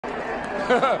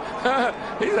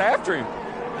He's after him.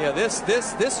 Yeah, this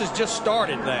has just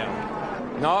started now.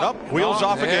 No, wheels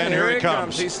off again. Here it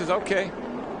comes. He says, "Okay,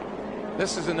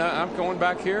 this is enough. I'm going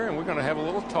back here, and we're going to have a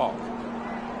little talk."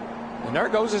 And there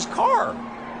goes his car.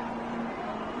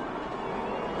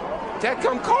 That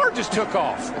car just took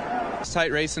off. It's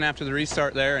tight racing after the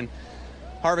restart there, and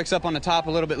Harvick's up on the top a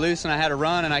little bit loose, and I had to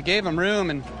run, and I gave him room,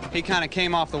 and he kind of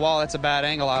came off the wall. That's a bad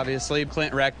angle, obviously.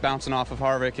 Clint wrecked bouncing off of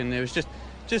Harvick, and it was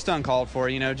just uncalled for,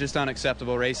 just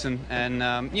unacceptable racing. And,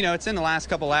 it's in the last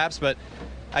couple laps, but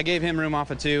I gave him room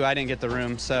off of 2. I didn't get the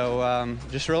room, so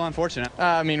just real unfortunate.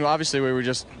 Obviously we were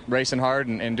just racing hard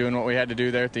and doing what we had to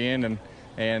do there at the end,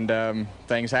 and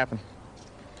things happen.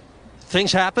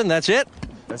 Things happen, that's it?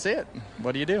 That's it.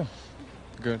 What do you do?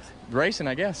 Good racing,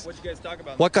 I guess. What'd you guys talk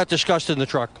about? What got discussed in the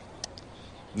truck?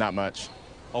 Not much.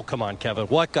 Oh, come on, Kevin.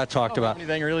 What got talked about?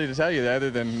 Anything really to tell you other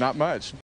than not much.